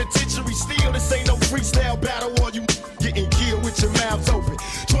 It's penitentiary steel. This ain't no freestyle battle. All you getting killed with your mouths open.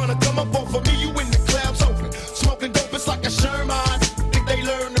 Trying to come up off of me, you in the clouds open. Smoking dope, it's like a Sherman. Think they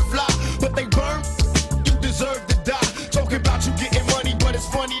learn to fly, but they burn. You deserve to die. Talking about you getting money, but it's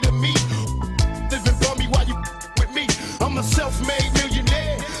funny to me. Living for me while you with me. I'm a self-made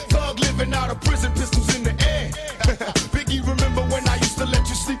millionaire. Thug living out of prison, pistols in the air. Biggie, remember when I used to let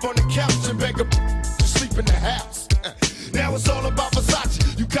you sleep on the couch and beg to sleep in the house? Now it's all about Versace.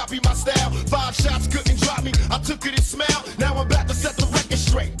 You copy my style. 5 shots couldn't drop me. I took it and smiled. Now I'm about to set the record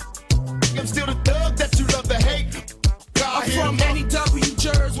straight. I'm still the thug that you love to hate. I'm from NEW,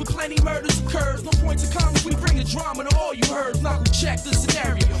 Jersey, with plenty murders occurs. No point to comments, we bring the drama to all you heard. Now check the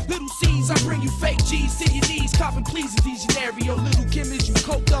scenario. Little C's, I bring you fake G's to your knees, copping please in Visionario. Little Kim, is you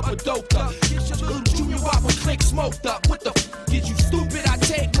coked up or doped up? Get your little Junior Whopper click smoked up. What the f is you stupid? I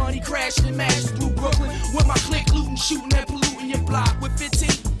take money, crashing and mashing through Brooklyn. With my click looting, shooting and polluting your block. With 15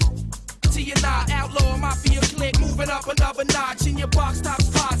 to your knot, outlaw mafia click, moving up another notch in your box top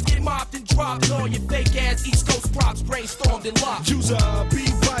spots. drop, and all your fake ass East Coast props brainstormed and locked. User, be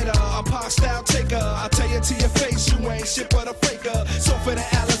writer, a pop style taker. I tell you to your face, you ain't shit but a faker. So for the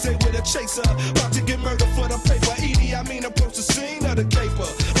Alizé with a chaser, about to get murdered for the paper. Edie, I mean approach the scene of the caper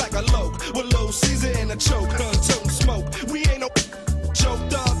like a loke with low Caesar and a choke, toting smoke. We ain't no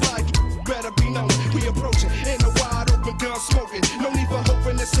choked up like better be known. We approaching in a wide open gun smoking. No need for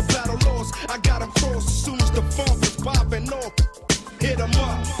hoping it's a battle lost. I got 'em crossed as soon as the funk is popping off. Hit 'em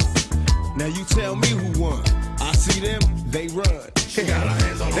up. Now you tell me who won. I see them, they run. They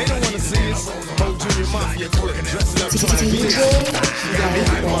don't wanna see us. Whole Junior Mafia twerking, dressing up trying to be us. She got me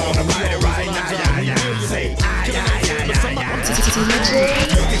hype on the body right now, yeah. Say,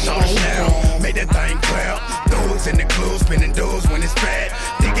 Look at all now, made that thing clear. Those in the club, spinning doors when it's bad.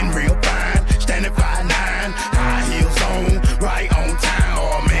 Thinking real fine, standing 5'9", high heels on, right on time.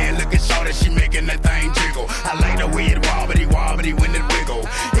 Oh man, look at Shawty, she making that thing jiggle. I like the way it wobbly when it wiggle.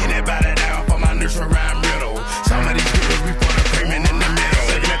 Anybody down for my nursery rhyme riddle? Some of these girls be for the creaming in the middle.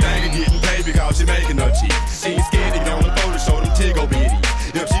 Taking that thing and getting paid because she making her cheap. She ain't scared to get on the phone to show them tickle bitty.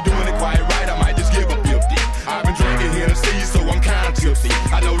 If she doing it quite right, I might just give her 50. I've been drinking Hennessy, so I'm kinda tipsy.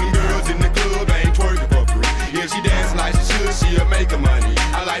 I know them girls in the club ain't twerking for free. If she dancing like she should, she'll make her money.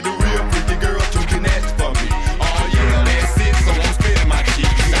 I like the real pretty girls who can ask for me. Oh yeah, that's it, so I'm spinning my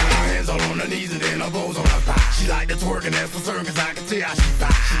cheeks. Got her hands all on her knees and then her bows on her thigh. She like the twerking, that's for certain, cause I can tell she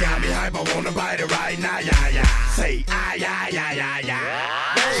fine. She got me hype, I wanna bite it right now, yeah. Say, yeah.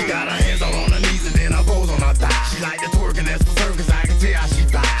 She got her hands all on her knees and then her bows on her thigh. She like the twerking, that's for certain, cause I can tell she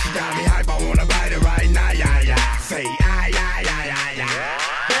fine. She got me hype, I wanna bite it right now, yeah. Say, yeah.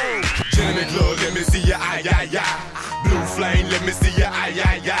 Gentleman club, let me see ya, yeah. Blue flame, let me see ya,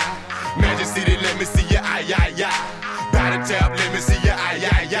 yeah. Magic City, let me see ya, yeah. Body tap, let me see ya,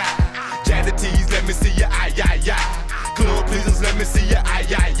 yeah. Jazzy tees, let me see ya, yeah. Club pleasers, let me see ya,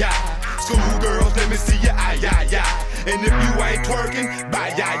 yeah. School girls, let me see ya, yeah. And if you ain't twerking,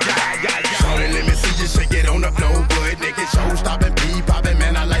 bye, yeah. Shorty, let me see you shake it on the floor, butt naked, show stopping, pee popping,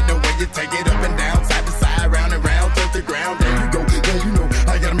 man. I like the way you take it up and down, side to side, round and round, touch the ground. There you go, yeah, you know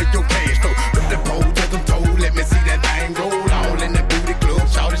I gotta make your cash flow. With the pole, touch them toes, let me see that thing roll. All in the booty club,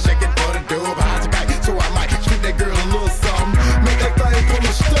 shorty shake it for the dub. How's it back? So I might shoot that girl a little something, make that thing from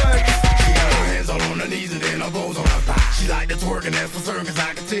the start. She got her hands all on her knees and then her bows on her thigh. She like the twerking, that's for certain, cause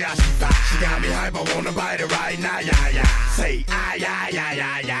I can tell she fine. She got me hype, I wanna bite it right now, yeah. Say, yeah.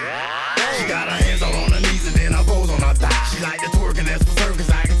 She got her hands all on her knees and then her bows on her thigh. She like the twerking, that's for certain, cause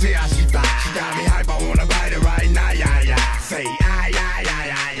I can tell she fine. She got me hype, I wanna bite it right now, yeah. Say, yeah.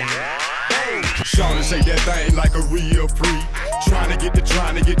 Shawty shake that thing like a real freak. Trying to get the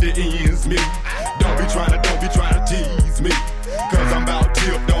ends meet. Don't be trying to tease me. Cause I'm about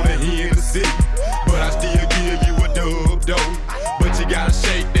tipped on the Hennessy. But I still give you a dub dough. But you gotta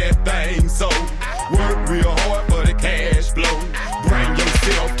shake that thing so. Work real hard for the cash flow. Bring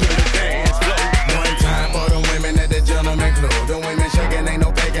yourself to the dance floor. One time for the women at the gentleman club. The women shaking, ain't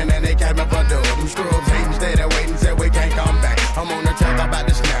no faking, and they capping for dub. Them scrubs hating, steady waiting, said we can't come back. I'm on the track about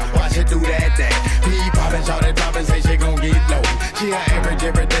the snap, watch it do that. Pee poppin', shout it droppin', say she gon' get low. She an average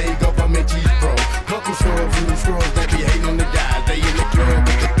every day, go for me cheese pro. Couple scrubs, you scrubs that be hating on the guys. They in the club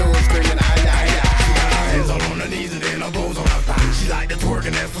with the door screaming, yeah. She got her hands all on her knees and then her bows on her thigh. She like the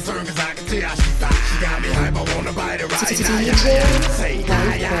twerking, that's for certain, cause I can tell she fine. She got me hype, I wanna bite it right now, yeah. Say, yeah.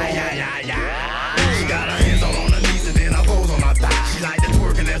 She got her hands all on her knees and then her bows on her thigh. She like the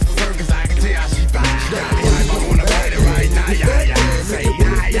twerking, that's for certain, cause I can tell she fine. She got me hype, I wanna bite it right now, yeah. Say,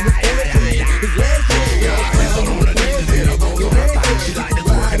 yeah. She got her hands all on her knees and then her bows on her thigh. She like the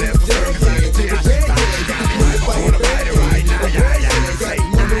twerking, that's for certain, cause I can tell she fine. She got me hype, I wanna bite it right now, yeah. Say,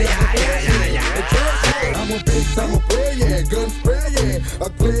 yeah. I'm a bitch, I'm a player, yeah, gun spray, yeah. A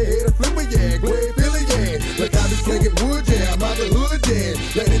clear head, a flipper, yeah, Grey Billy, yeah. Like I be slinging wood, yeah, I'm out the hood, yeah.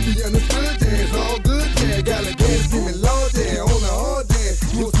 Let it be understood, yeah, it's all good, yeah. Got a dance, see me low, yeah, on the hard, yeah.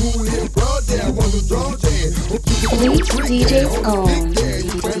 You a cool here, broad, yeah, I want to draw, yeah. DJ's own,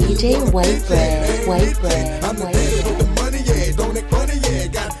 DJ WhiteBread. I'm the daddy with the money, yeah, don't act funny, yeah.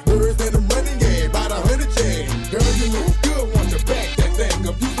 Got birds and the money, yeah, about 100, yeah. Girl, you look good, want you back that thing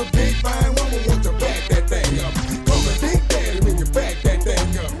up. You a big fine woman, want you back that thing up. Call me Big Daddy when you back that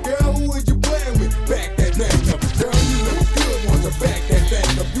thing up. Girl, who is you playing with? Back that thing up. Girl, you look good, want you back that thing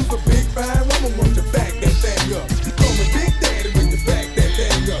up. You a big fine woman, want you back that thing up. Call me Big Daddy when you back that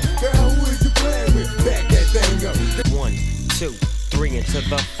thing up. Girl, who is you playing with? Back that thing up. 1, 2, 3 into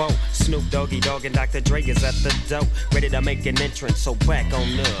the 4. Snoop Doggy Dogg and Dr. Dre is at the door, ready to make an entrance, so back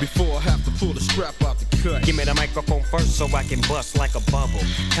on up. Before I have to pull the strap out the cut, give me the microphone first so I can bust like a bubble.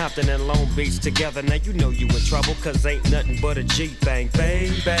 Compton and Long Beach together, now you know you in trouble, cause ain't nothing but a G thing,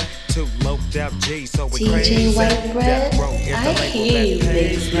 baby. Two loped out G's, so we crazy. WhiteBread, I hear you,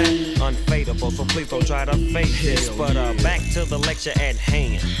 baby. Unfadable, so please don't try to fake this. But back to the lecture at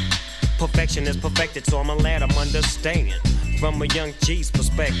hand. Perfection is perfected, so I'ma let 'em understand. From a young G's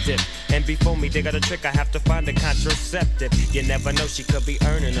perspective. And before me dig out a trick, I have to find a contraceptive. You never know, she could be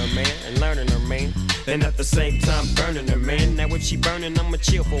earning her man and learning her man, and at the same time burning her man. Now if she burning, I'ma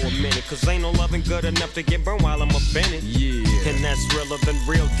chill for a minute, cause ain't no loving good enough to get burned while I'm up in it. Yeah. And that's realer than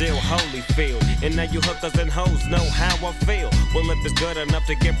real deal, Holyfield. And now you hookers and hoes know how I feel. Well, if it's good enough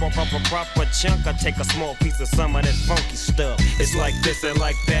to get broke off a proper chunk, I take a small piece of some of that funky stuff. It's like this and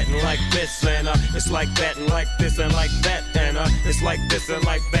like that and like this, and it's like that and like this and like that, and it's like this and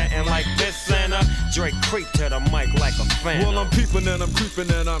like that and like this, and Drake creep to the mic like a fan. Well, I'm peeping and I'm creeping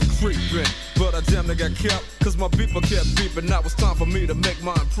and I'm creeping, but I damn near got kept, cause my beeper kept beeping. Now it's time for me to make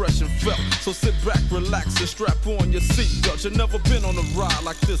my impression felt. So sit back, relax, and strap on your seatbelt. You've never been on a ride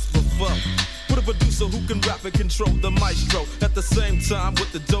like this before, with a producer who can rap and control the maestro. At the same time,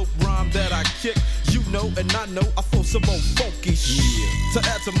 with the dope rhyme that I kick, you know and I know I feel some old funky shit. To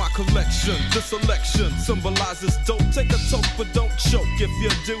add to my collection, this selection symbolizes dope. Take a toke, but don't choke. If you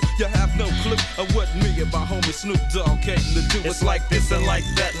do, you have no clue of what me and my homie Snoop Dogg came to do. It's like this and like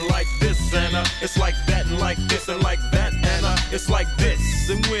that and like this, and it's like that and like this and like that, and it's like this,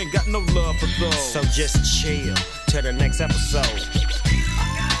 and we ain't got no love for those. So just chill till the next episode.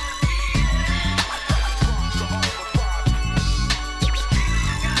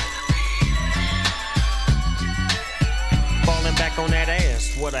 Back on that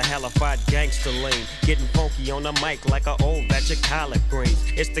ass with a hellified gangster lean, getting funky on the mic like an old batch of collard greens.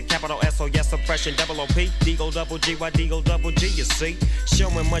 It's the capital S-O-S suppression, double O-P, D-O-double-G-Y-D-O-double-G, you see.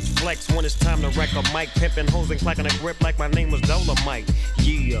 Showing much flex when it's time to wreck a mic, pimping hoes and clacking a grip like my name was Dolomite.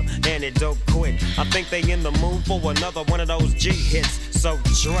 Yeah, and it don't quit. I think they in the mood for another one of those G hits. So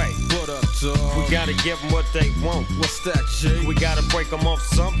Dre, what up, dog? We gotta give them what they want. What's that, G? We gotta break them off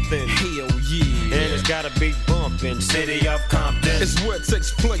something. Hell yeah. And it's gotta be bumping. City of Compton. It's where it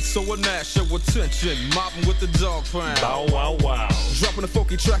takes place, so I ask your attention. Mobbing with the dog pound. Bow wow wow. Dropping the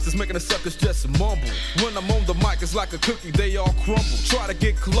funky tracks is making the suckers just mumble. When I'm on the mic, it's like a cookie, they all crumble. Try to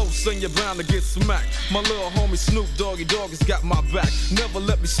get close and you're bound to get smacked. My little homie Snoop Doggy Dogg has got my back. Never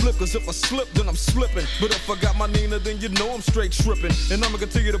let me slip, cause if I slip, then I'm slipping. But if I got my Nina, then you know I'm straight tripping. And I'ma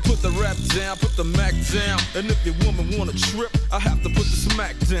continue to put the rap down, put the Mac down. And if your woman wanna trip, I have to put the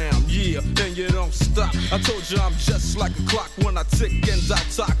smack down. Yeah, and you don't stop. I told you I'm just like a clock when I tick and I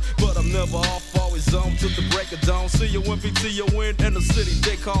talk. But I'm never off, always on till the break of dawn. C-O-M-P-T-O-N in the city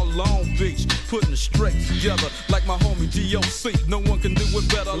they call Long Beach. Putting it straight together like my homie D.O.C. No one can do it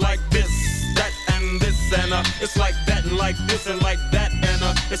better like this, that, and this, and it's like that and like this and like that,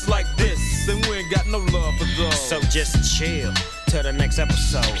 and it's like this, and we ain't got no love for those. So just chill till the next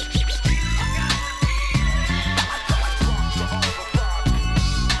episode.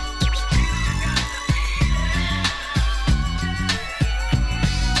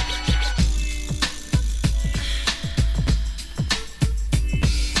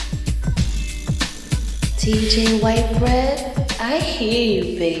 DJ WhiteBread, I hear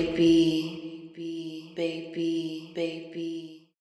you, baby.